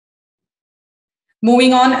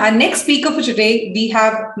Moving on, our next speaker for today, we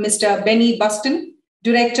have Mr. Benny Bustan,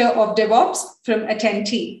 Director of DevOps from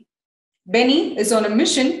Attenti. Benny is on a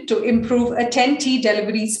mission to improve Attenti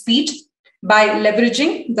delivery speed by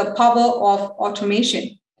leveraging the power of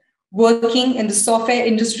automation. Working in the software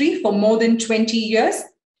industry for more than 20 years,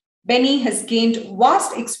 Benny has gained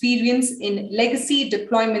vast experience in legacy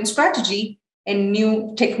deployment strategy and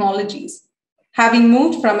new technologies. Having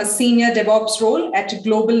moved from a senior DevOps role at a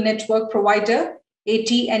global network provider,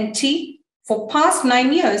 AT&T, for past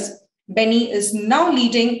 9 years, Benny is now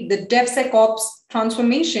leading the DevSecOps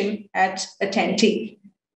transformation at Attenti.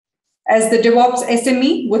 As the DevOps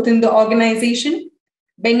SME within the organization,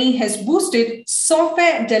 Benny has boosted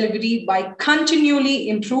software delivery by continually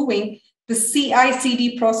improving the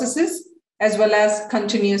CI/CD processes as well as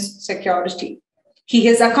continuous security. He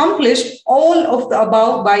has accomplished all of the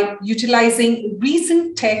above by utilizing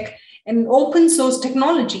recent tech and open source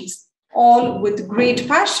technologies, all with great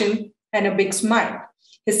passion and a big smile.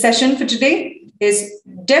 His session for today is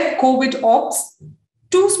DevCovidOps,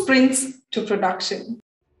 2 sprints to production.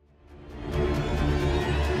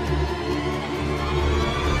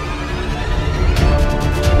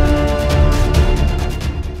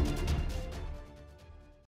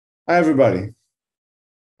 Hi, everybody.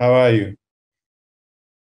 How are you?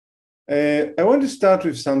 I want to start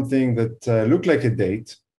with something that looks like a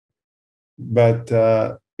date, but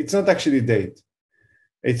it's not actually a date.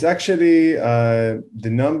 It's actually the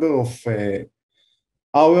number of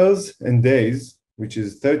hours and days, which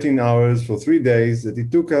is 13 hours for 3 days, that it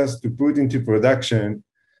took us to put into production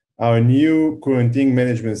our new quarantine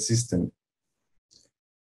management system.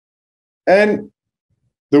 And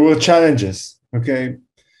there were challenges, okay?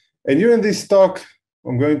 And during this talk,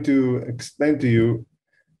 I'm going to explain to you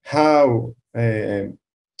how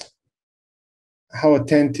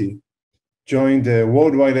Attenti joined a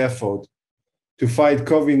worldwide effort to fight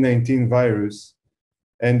COVID-19 virus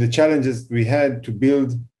and the challenges we had to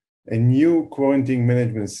build a new quarantine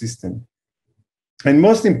management system. And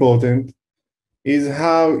most important is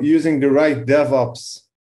how using the right DevOps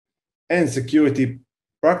and security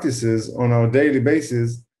practices on our daily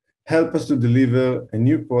basis help us to deliver a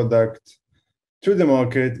new product to the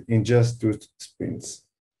market in just 2 sprints.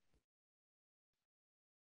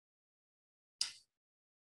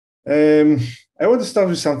 I want to start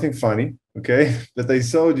with something funny, okay, that I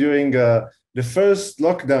saw during the first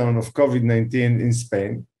lockdown of COVID-19 in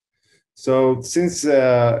Spain. So since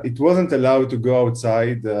it wasn't allowed to go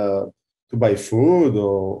outside to buy food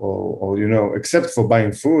or you know, except for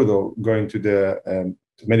buying food or going to the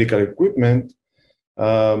medical equipment,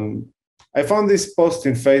 I found this post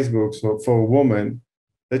in Facebook for a woman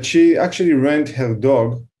that she actually rent her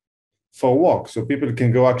dog for a walk. So people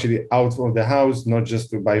can go actually out of the house, not just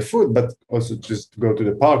to buy food, but also just to go to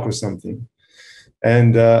the park or something.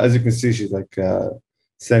 And as you can see, she's like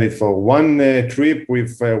send it for 1 trip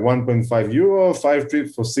with 1.5 euro, 5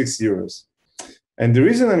 trips for 6 euros. And the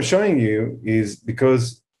reason I'm showing you is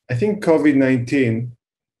because I think COVID-19,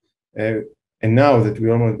 and now that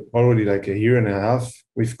we're already like a year and a half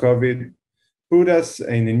with COVID, put us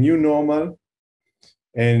in a new normal,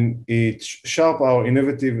 and it sharp our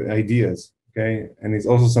innovative ideas, okay? And it's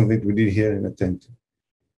also something we did here in Attenti.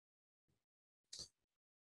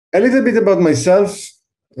 A little bit about myself.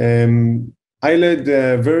 I led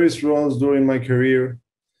various roles during my career,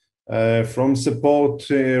 from support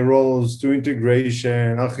roles to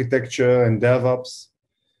integration, architecture, and DevOps.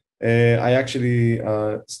 I actually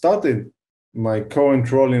started my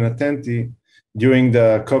current role in Attenti during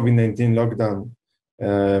the COVID-19 lockdown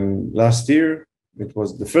last year. It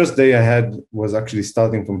was the first day I had was actually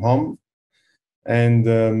starting from home, and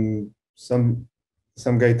some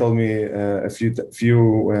guy told me a few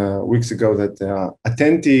weeks ago that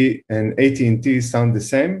Attenti and AT&T sound the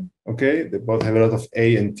same. Okay, they both have a lot of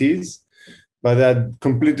A and T's, but they're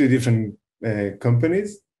completely different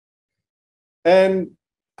companies. And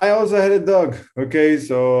I also had a dog. Okay,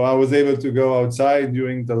 so I was able to go outside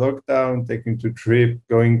during the lockdown, taking to trip,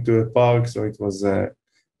 going to a park. So it was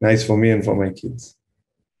nice for me and for my kids.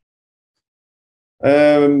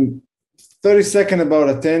 30 seconds about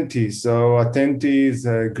Attenti. So Attenti is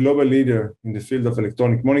a global leader in the field of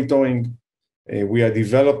electronic monitoring. We are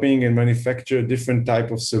developing and manufacture different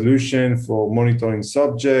types of solutions for monitoring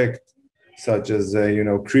subjects, such as you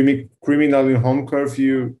know, criminal in home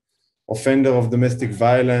curfew, offender of domestic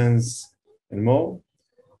violence, and more.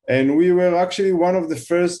 And we were actually one of the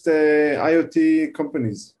first IoT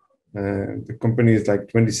companies. The company is like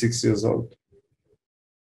 26 years old.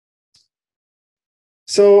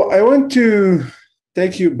 So I want to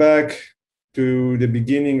take you back to the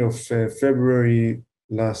beginning of February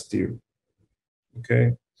last year.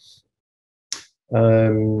 Okay.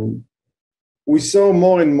 We saw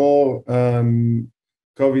more and more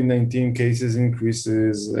COVID-19 cases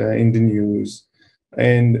increases in the news.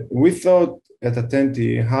 And we thought at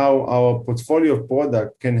Attenti how our portfolio of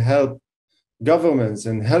product can help governments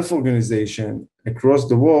and health organizations across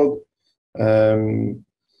the world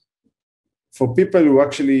for people who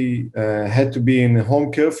actually had to be in a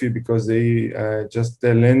home curfew because they just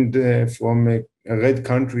land from red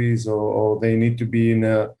countries, or they need to be in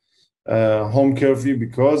a home curfew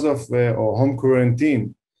because of, or home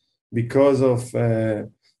quarantine because of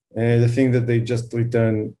the thing that they just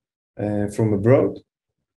returned from abroad.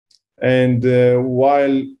 And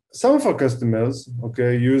while some of our customers,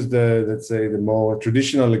 okay, use the, let's say, the more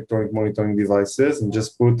traditional electronic monitoring devices and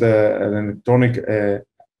just put an electronic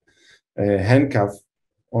handcuff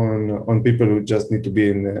on people who just need to be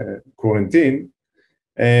in quarantine,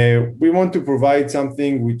 we want to provide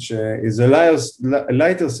something which is a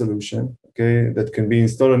lighter solution, okay, that can be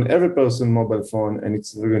installed on every person's mobile phone, and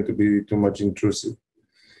it's not going to be too much intrusive.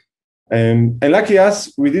 And lucky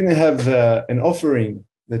us, we didn't have an offering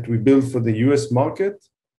that we built for the US market.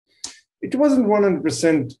 It wasn't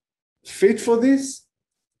 100% fit for this,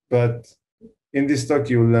 but in this talk,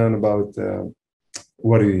 you'll learn about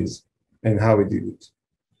what it is and how we did it.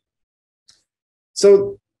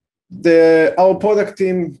 So our product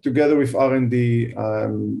team, together with R&D,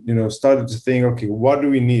 started to think, okay, what do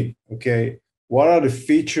we need? Okay, what are the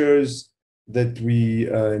features that we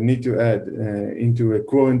need to add into a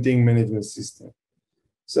quarantine management system?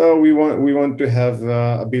 So we want to have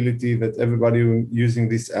ability that everybody using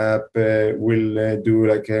this app will do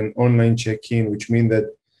like an online check-in, which means that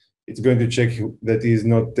it's going to check that he's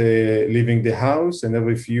not leaving the house, and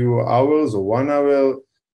every few hours or 1 hour,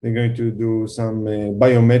 they're going to do some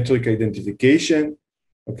biometric identification.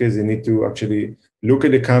 Okay, they need to actually look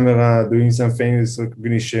at the camera, doing some face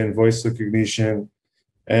recognition, voice recognition,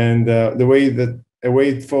 and a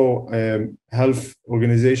way for health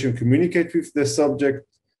organization communicate with the subject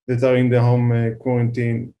that are in the home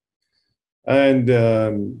quarantine, and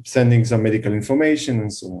sending some medical information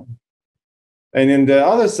and so on. And in the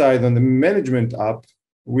other side, on the management app,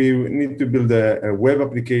 we need to build a web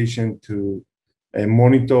application to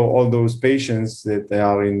monitor all those patients that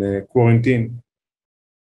are in quarantine.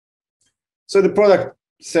 So the product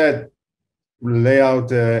set lay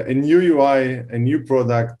out a new UI, a new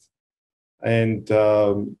product, and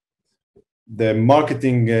the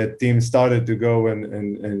marketing team started to go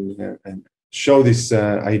and show this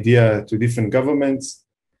idea to different governments,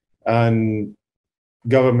 and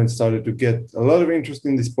governments started to get a lot of interest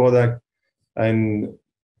in this product, and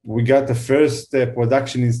we got the first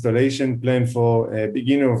production installation planned for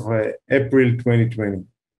beginning of April 2020.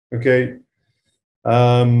 Okay.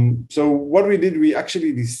 So what we did, we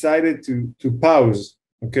actually decided to pause,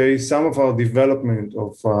 okay, some of our development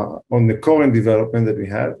of on the current development that we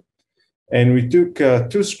had, and we took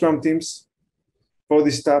 2 Scrum teams for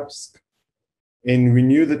this task, and we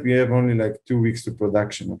knew that we have only like 2 weeks to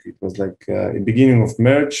production. Okay, it was like in beginning of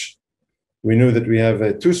March. We knew that we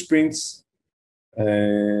have 2 sprints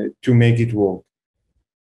to make it work.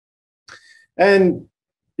 And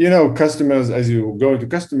customers, as you go to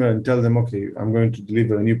customer and tell them, okay, I'm going to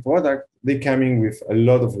deliver a new product, they come in with a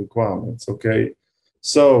lot of requirements, okay?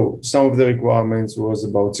 So some of the requirements was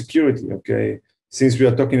about security, okay? Since we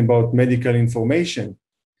are talking about medical information,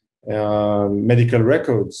 medical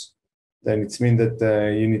records, then it means that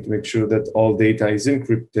you need to make sure that all data is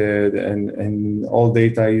encrypted, and all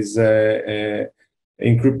data is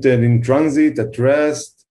encrypted in transit, at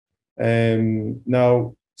rest.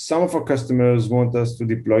 Now, some of our customers want us to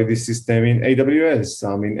deploy this system in AWS,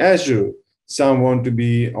 some in Azure, some want to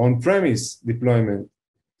be on-premise deployment.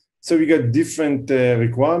 So we got different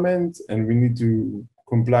requirements, and we need to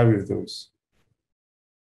comply with those.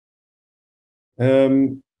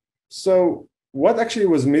 So what actually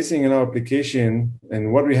was missing in our application,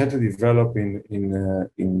 and what we had to develop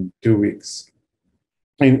in 2 weeks,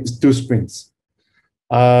 in 2 sprints.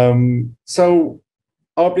 So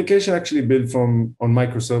our application actually built on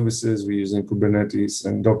microservices. We're using Kubernetes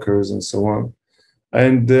and Dockers and so on.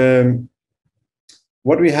 And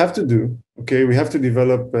what we have to do, okay, we have to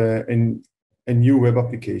develop a new web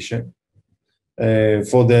application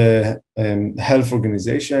for the health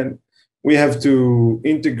organization. We have to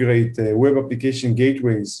integrate web application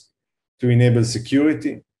gateways to enable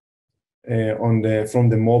security from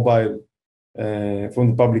the mobile,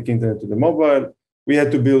 from the public internet to the mobile. We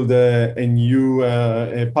had to build a new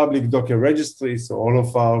public Docker registry, so all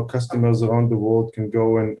of our customers around the world can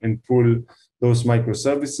go and pull those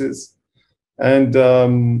microservices. And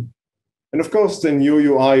And of course, the new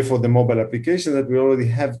UI for the mobile application that we already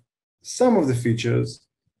have some of the features,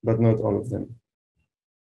 but not all of them.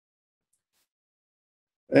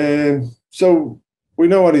 So we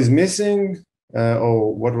know what is missing,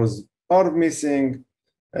 or what was part of missing.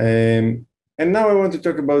 And now I want to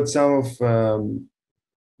talk about some of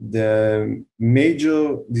the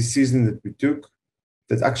major decisions that we took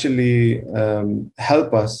that actually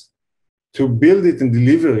help us to build it and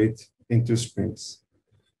deliver it into sprints.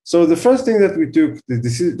 So the first thing that we took,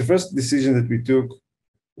 the first decision that we took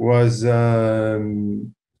was 2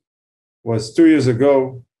 years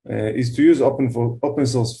ago, is to use open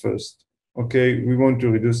source first. Okay, we want to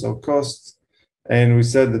reduce our costs, and we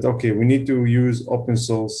said that okay, we need to use open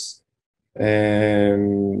source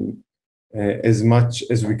as much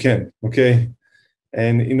as we can. Okay,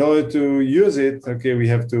 and in order to use it, okay, we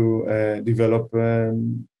have to develop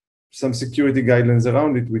some security guidelines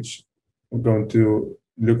around it, which I'm going to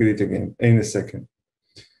look at it again in a second.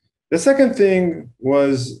 The second thing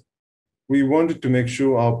was we wanted to make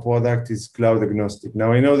sure our product is cloud agnostic.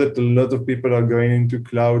 Now, I know that a lot of people are going into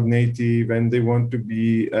cloud native and they want to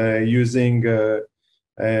be using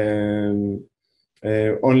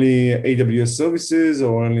only AWS services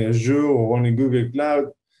or only Azure or only Google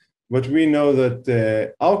Cloud. But we know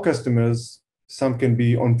that our customers, some can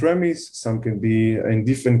be on-premise, some can be in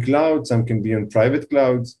different clouds, some can be on private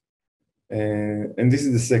clouds. And this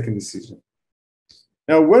is the second decision.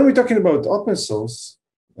 Now, when we're talking about open source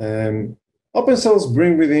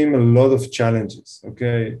bring with him a lot of challenges,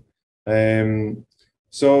 okay?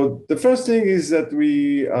 So the first thing is that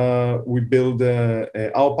we build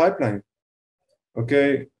our pipeline,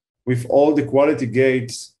 okay? With all the quality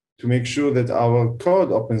gates to make sure that our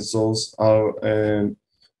code open source doesn't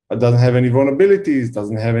have any vulnerabilities,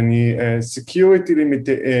 doesn't have any security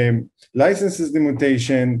licenses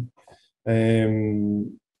limitation.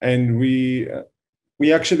 And we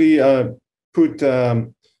actually put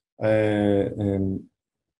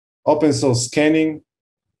open source scanning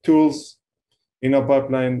tools in our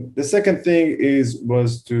pipeline. The second thing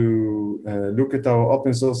was to look at our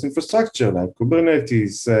open source infrastructure like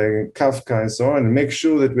Kubernetes, Kafka, and so on, and make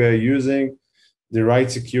sure that we are using the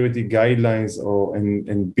right security guidelines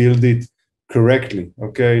and build it correctly,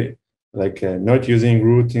 okay? Like not using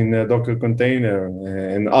root in a Docker container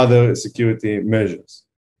and other security measures.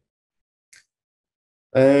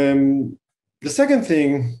 The second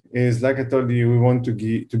thing is, like I told you, we want to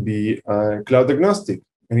be cloud agnostic.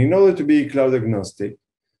 And in order to be cloud agnostic,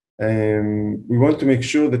 we want to make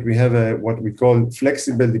sure that we have what we call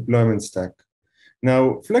flexible deployment stack.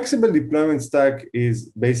 Now, flexible deployment stack is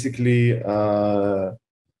basically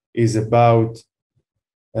is about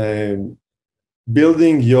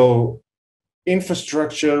building your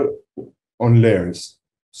infrastructure on layers.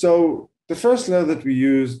 So the first layer that we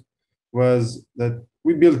used was that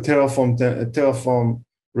we built Terraform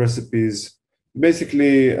recipes,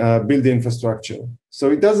 basically build the infrastructure.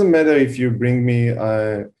 So it doesn't matter if you bring me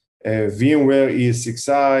a VMware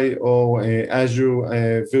ES6i or a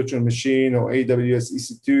Azure virtual machine or AWS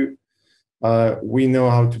EC2. We know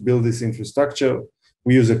how to build this infrastructure.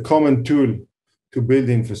 We use a common tool to build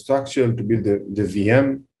the infrastructure, to build the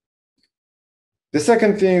VM. The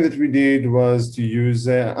second thing that we did was to use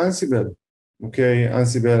Ansible. Okay,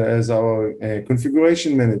 Ansible as our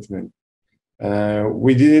configuration management.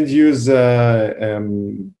 We didn't use a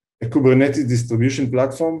Kubernetes distribution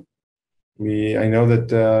platform. I know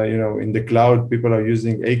that in the cloud people are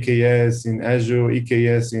using AKS in Azure,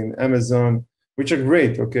 EKS in Amazon, which are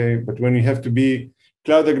great. Okay, but when you have to be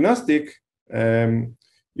cloud agnostic,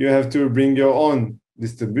 you have to bring your own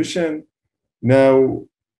distribution. Now,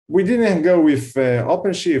 we didn't go with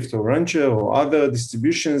OpenShift or Rancher or other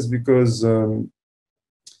distributions because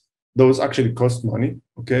those actually cost money,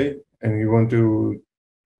 okay? And we want to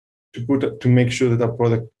make sure that our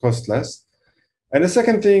product costs less. And the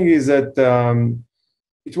second thing is that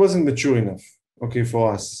it wasn't mature enough, okay,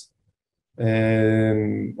 for us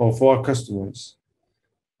or for our customers.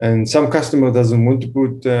 And some customer doesn't want to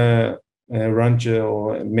put Rancher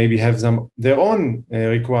or maybe have their own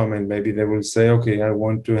requirement. Maybe they will say, okay, I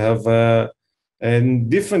want to have a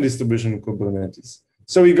different distribution of Kubernetes.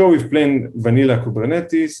 So we go with plain vanilla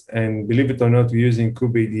Kubernetes, and believe it or not, we're using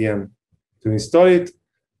kubeadm to install it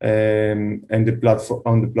and the platform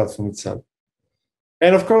on the platform itself.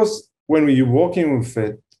 And of course, when we're working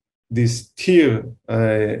with this tier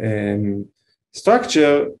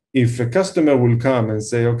structure, if a customer will come and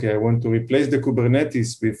say, okay, I want to replace the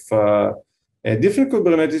Kubernetes with a different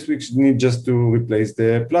Kubernetes, which need just to replace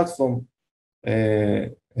the platform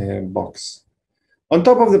box. On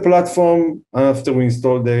top of the platform, after we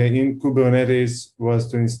installed the in Kubernetes, was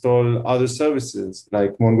to install other services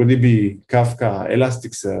like MongoDB, Kafka,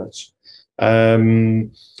 Elasticsearch,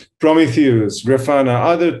 Prometheus, Grafana,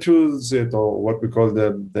 other tools that, or what we call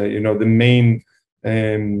the main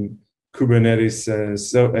Kubernetes,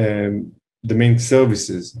 the main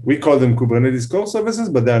services. We call them Kubernetes core services,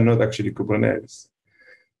 but they are not actually Kubernetes.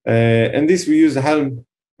 And this we use Helm.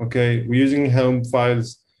 Okay, we're using Helm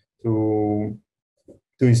files to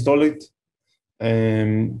install it,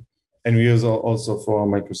 and we use also for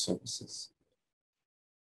microservices.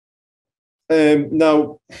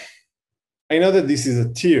 Now, I know that this is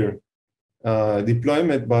a tier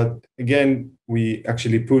deployment, but again, we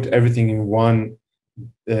actually put everything in one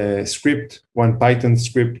script, one Python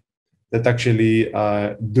script that actually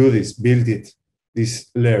build it,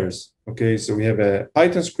 these layers. Okay, so we have a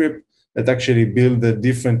Python script that actually build the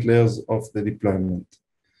different layers of the deployment.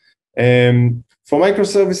 For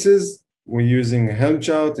microservices, we're using Helm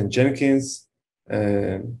chart and Jenkins.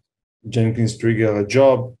 Jenkins trigger a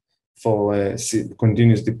job for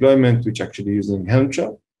continuous deployment, which actually using Helm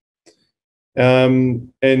chart.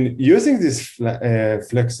 And using this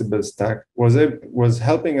flexible stack was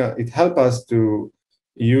helping. It helped us to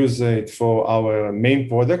use it for our main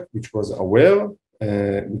product, which was Aware,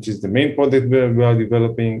 which is the main product we are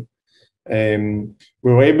developing. We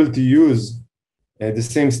were able to use the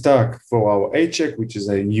same stack for our A-Check, which is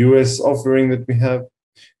a US offering that we have.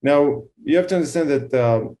 Now, you have to understand that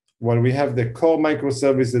while we have the core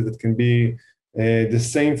microservices that can be the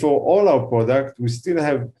same for all our products, we still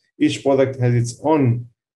have, each product has its own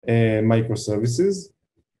microservices.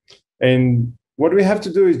 And what we have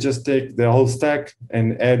to do is just take the whole stack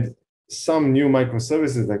and add some new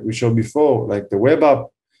microservices like we showed before, like the web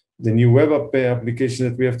app, the new web app application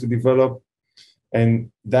that we have to develop.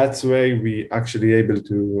 And that's why we actually able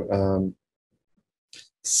to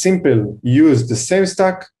use the same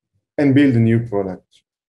stack and build a new product.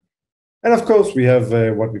 And of course, we have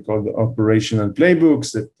what we call the operational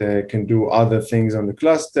playbooks that can do other things on the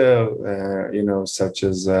cluster, such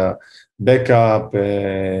as backup,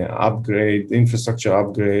 upgrade, infrastructure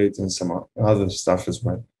upgrades, and some other stuff as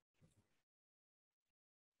well.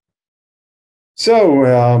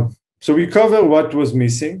 So we cover what was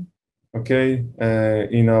missing. Okay,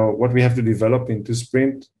 what we have to develop into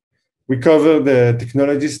Sprint. We cover the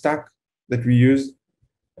technology stack that we use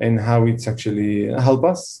and how it's actually help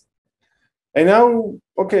us. And now,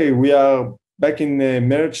 okay, we are back in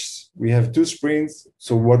March. We have 2 sprints.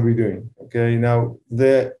 So what we're doing? Okay, now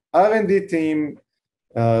the R&D team,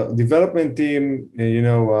 development team,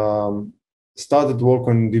 started work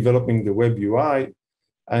on developing the web UI,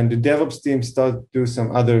 and the DevOps team started to do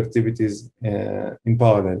some other activities in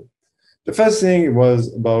parallel. The first thing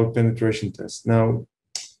was about penetration tests. Now,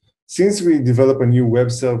 since we developed a new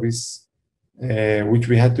web service, which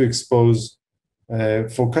we had to expose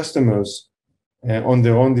for customers on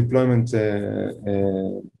their own deployment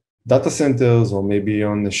data centers or maybe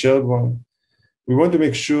on the shared one, we want to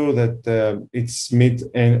make sure that it's meet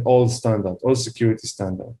all security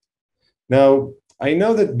standard. Now, I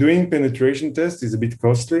know that doing penetration tests is a bit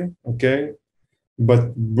costly, okay?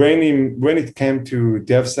 But when it came to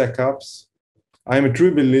DevSecOps, I'm a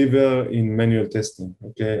true believer in manual testing.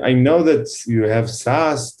 Okay, I know that you have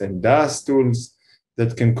SAST and DAST tools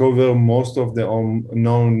that can cover most of the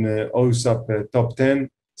known OSAP top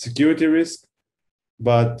 10 security risk,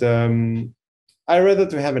 but I rather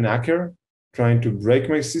to have an hacker trying to break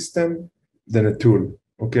my system than a tool.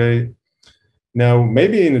 Okay. Now,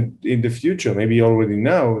 maybe in the future, maybe already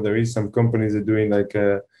now, there is some companies that are doing like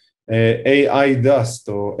AI dust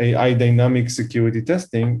or AI dynamic security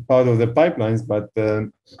testing, part of the pipelines, but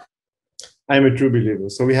I'm a true believer.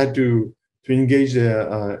 So we had to engage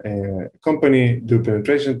a company, do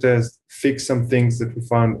penetration test, fix some things that we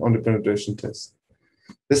found on the penetration test.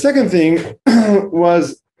 The second thing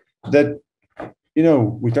was that,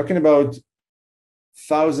 we're talking about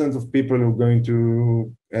thousands of people who are going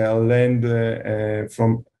to land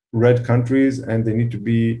from red countries, and they need to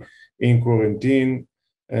be in quarantine.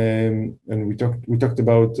 And we talked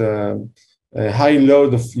about a high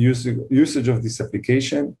load of usage of this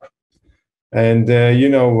application, and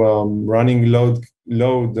running load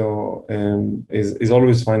is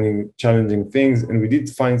always finding challenging things, and we did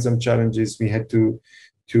find some challenges. We had to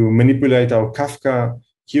manipulate our Kafka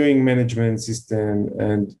queuing management system,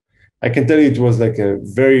 and I can tell you it was like a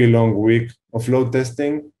very long week of load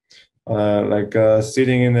testing,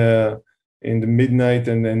 sitting in the midnight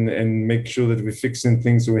and make sure that we're fixing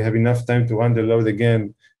things so we have enough time to run the load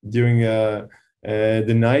again during the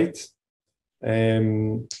night.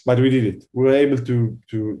 But we did it. We were able to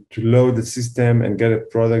load the system and get a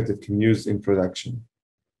product that can use in production.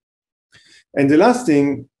 And the last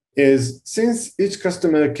thing is, since each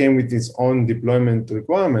customer came with its own deployment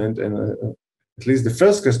requirement, and at least the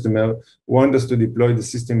first customer wanted us to deploy the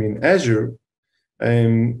system in Azure,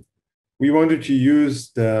 we wanted to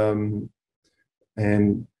use the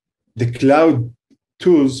cloud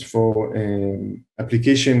tools for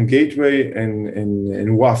application gateway and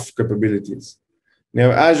WAF capabilities.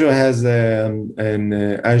 Now, Azure has an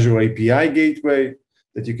Azure API gateway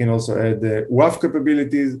that you can also add the WAF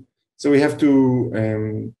capabilities. So we have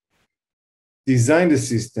to design the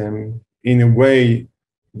system in a way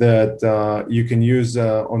that you can use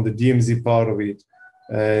on the DMZ part of it,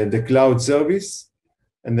 the cloud service,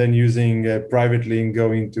 and then using privately and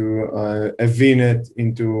go into a VNet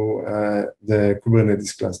into the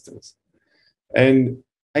Kubernetes clusters. And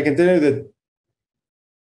I can tell you that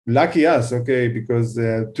lucky us, okay, because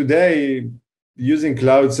today using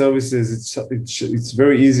cloud services, it's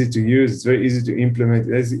very easy to use, it's very easy to implement,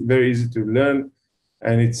 it's very easy to learn.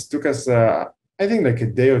 And it took us, I think, like a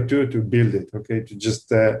day or two to build it, okay, to just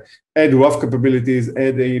add WAF capabilities,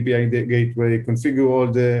 add the API gateway, configure all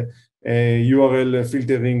the URL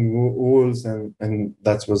filtering rules, and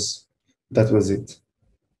that was it.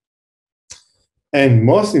 And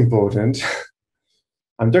most important,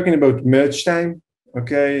 I'm talking about merge time,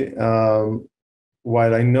 okay?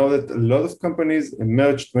 While I know that a lot of companies in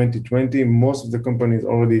March 2020, most of the companies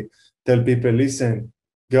already tell people, listen,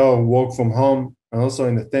 go work from home. And also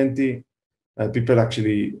in Attenti, people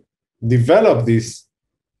actually develop this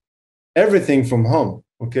everything from home,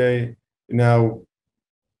 okay? Now,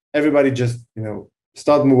 everybody just,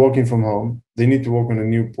 start working from home. They need to work on a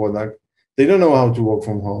new product. They don't know how to work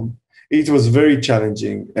from home. It was very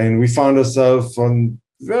challenging. And we found ourselves on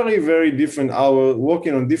very, very different hours,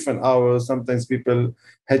 working on different hours. Sometimes people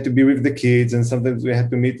had to be with the kids, and sometimes we had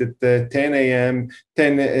to meet at 10 a.m.,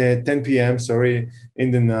 10 p.m.,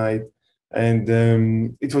 in the night. And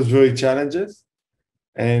it was very challenging.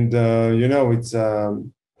 And, it's,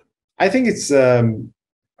 I think it's,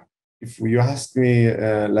 if you asked me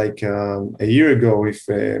a year ago, if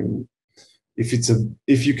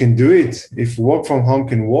you can do it, if work from home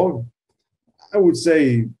can work, I would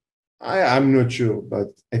say I'm not sure. But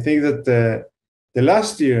I think that the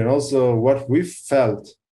last year, and also what we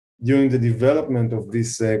felt during the development of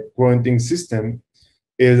this quarantine system,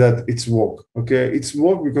 is that it's work. Okay, it's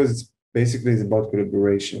work because it's about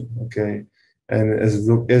collaboration. Okay, and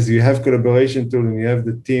as you have collaboration tool and you have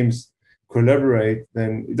the teams collaborate,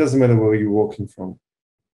 then it doesn't matter where you're working from.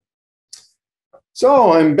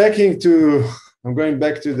 So I'm going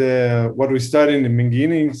back to what we started in the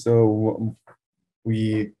beginning. So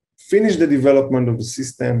we finished the development of the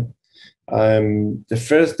system. The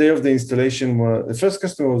first day of the installation the first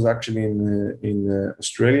customer was actually in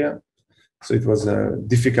Australia. So it was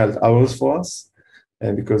difficult hours for us,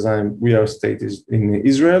 because we are stated in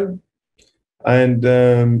Israel. And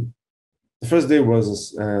the first day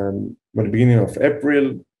was at the beginning of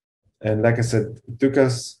April. And like I said, it took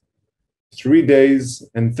us 3 days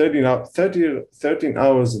and 13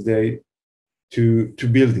 hours a day to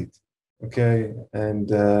build it, okay? And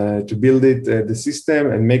to build it, the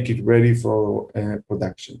system, and make it ready for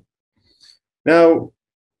production. Now,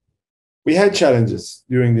 we had challenges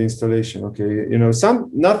during the installation, okay?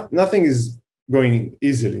 Nothing is going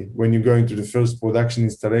easily when you go into the first production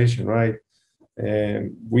installation, right?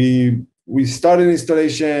 We started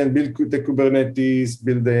installation, build the Kubernetes,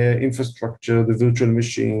 build the infrastructure, the virtual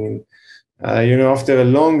machine. After a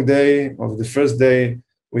long day of the first day,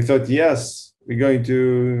 we thought, yes, we're going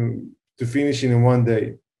to finish in one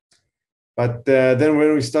day. But then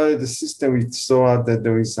when we started the system, we saw that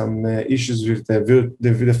there is some issues with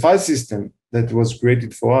the file system that was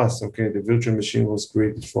created for us. Okay, the virtual machine was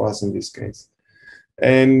created for us in this case.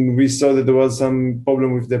 And we saw that there was some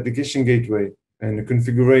problem with the application gateway and the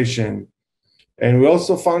configuration. And we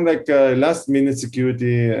also found last minute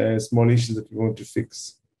security small issues that we want to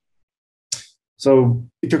fix. So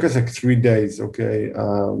it took us 3 days, okay?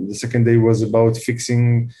 The second day was about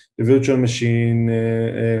fixing the virtual machine,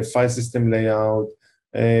 file system layout,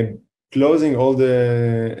 closing all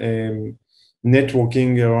the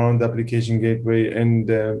networking around the application gateway and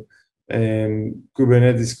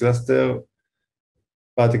Kubernetes cluster.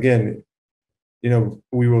 But again,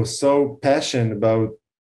 we were so passionate about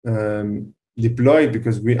deploy it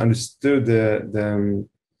because we understood the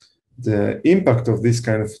impact of this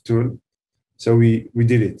kind of tool. So we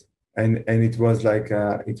did it, and it was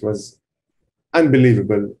it was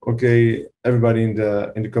unbelievable. Okay, everybody in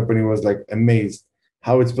the company was amazed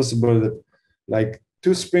how it's possible that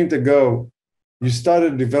 2 sprints ago you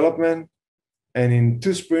started development, and in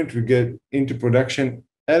 2 sprints, we get into production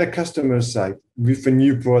at a customer site with a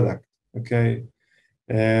new product, okay?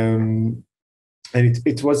 And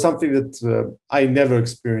it was something that I never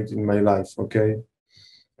experienced in my life, okay?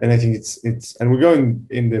 And I think it's and we're going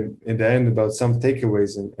in the end about some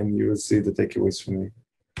takeaways, and you will see the takeaways from me.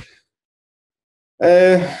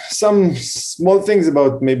 Some small things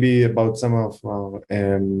about some of our,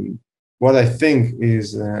 what I think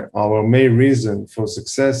is our main reason for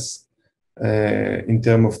success in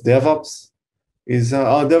terms of DevOps is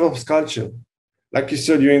our DevOps culture. Like you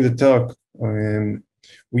said during the talk, we're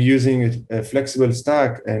using a flexible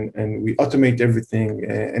stack and we automate everything.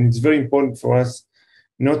 And it's very important for us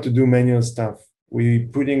not to do manual stuff. We're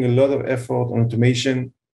putting a lot of effort on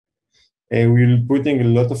automation, and we're putting a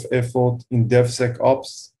lot of effort in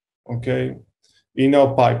DevSecOps, okay, in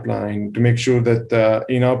our pipeline to make sure that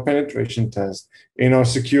in our penetration test, in our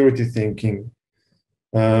security thinking.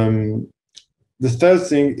 The third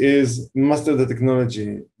thing is master the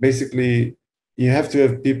technology. Basically, you have to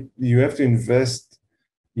have people, you have to invest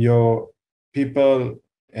your people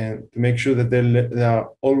and to make sure that they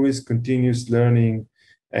are always continuous learning,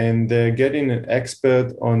 and getting an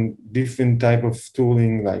expert on different type of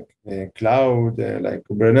tooling like cloud, like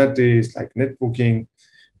Kubernetes, like networking.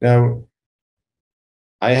 Now,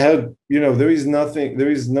 I have, there is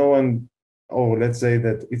no one, or let's say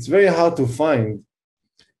that it's very hard to find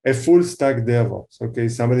a full stack DevOps, okay?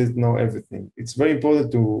 Somebody that know everything. It's very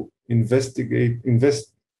important to invest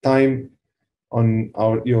time on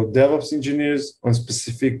your DevOps engineers on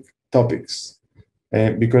specific topics.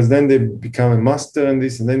 Because then they become a master in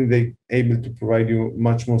this, and then they're able to provide you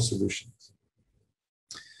much more solutions.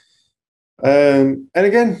 And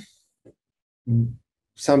again,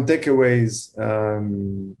 some takeaways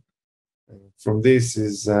from this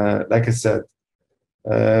is, like I said,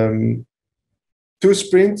 2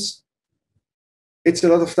 sprints, it's a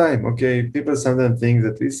lot of time, okay? People sometimes think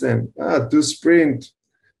that, listen, 2 sprints,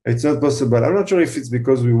 it's not possible. I'm not sure if it's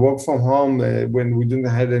because we work from home when we didn't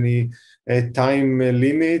have any time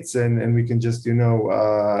limits, and we can just,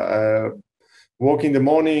 work in the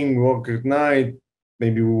morning, work at night.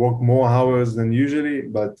 Maybe we work more hours than usually,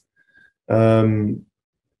 but 2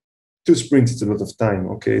 sprints is a lot of time,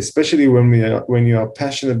 okay? Especially when you are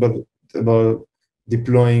passionate about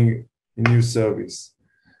deploying a new service.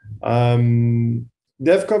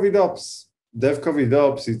 DevCovidOps.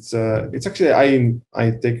 DevCovidOps, it's actually,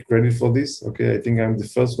 I take credit for this, okay? I think I'm the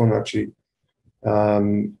first one to actually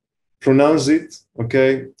pronounce it,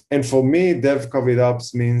 okay? And for me,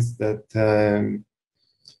 DevCovidOps means that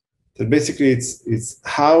that basically it's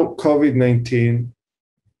how COVID-19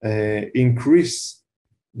 increase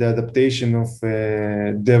the adaptation of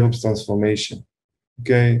DevOps transformation,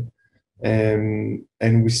 okay? And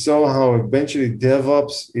we saw how eventually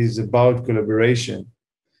DevOps is about collaboration.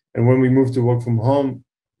 And when we move to work from home,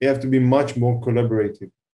 you have to be much more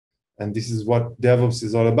collaborative. And this is what DevOps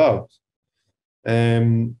is all about.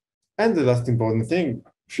 And the last important thing,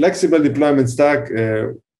 flexible deployment stack,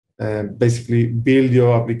 basically build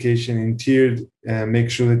your application in tiered, make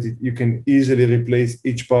sure that you can easily replace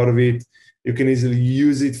each part of it. You can easily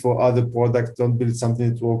use it for other products. Don't build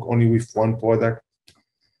something that works only with one product.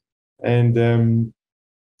 And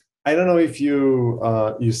I don't know if you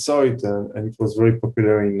saw it, and it was very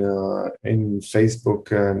popular in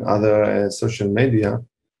Facebook and other social media.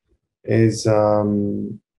 Is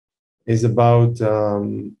about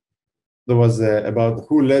there was about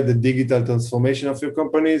who led the digital transformation of your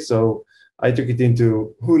company. So I took it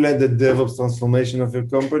into who led the DevOps transformation of your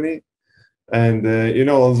company, and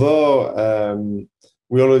although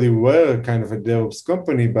we already were kind of a DevOps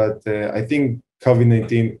company, but I think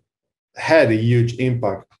COVID-19 had a huge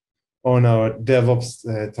impact on our DevOps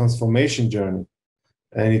transformation journey.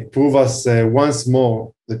 And it proved us once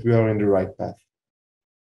more that we are in the right path.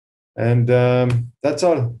 And that's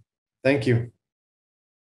all. Thank you.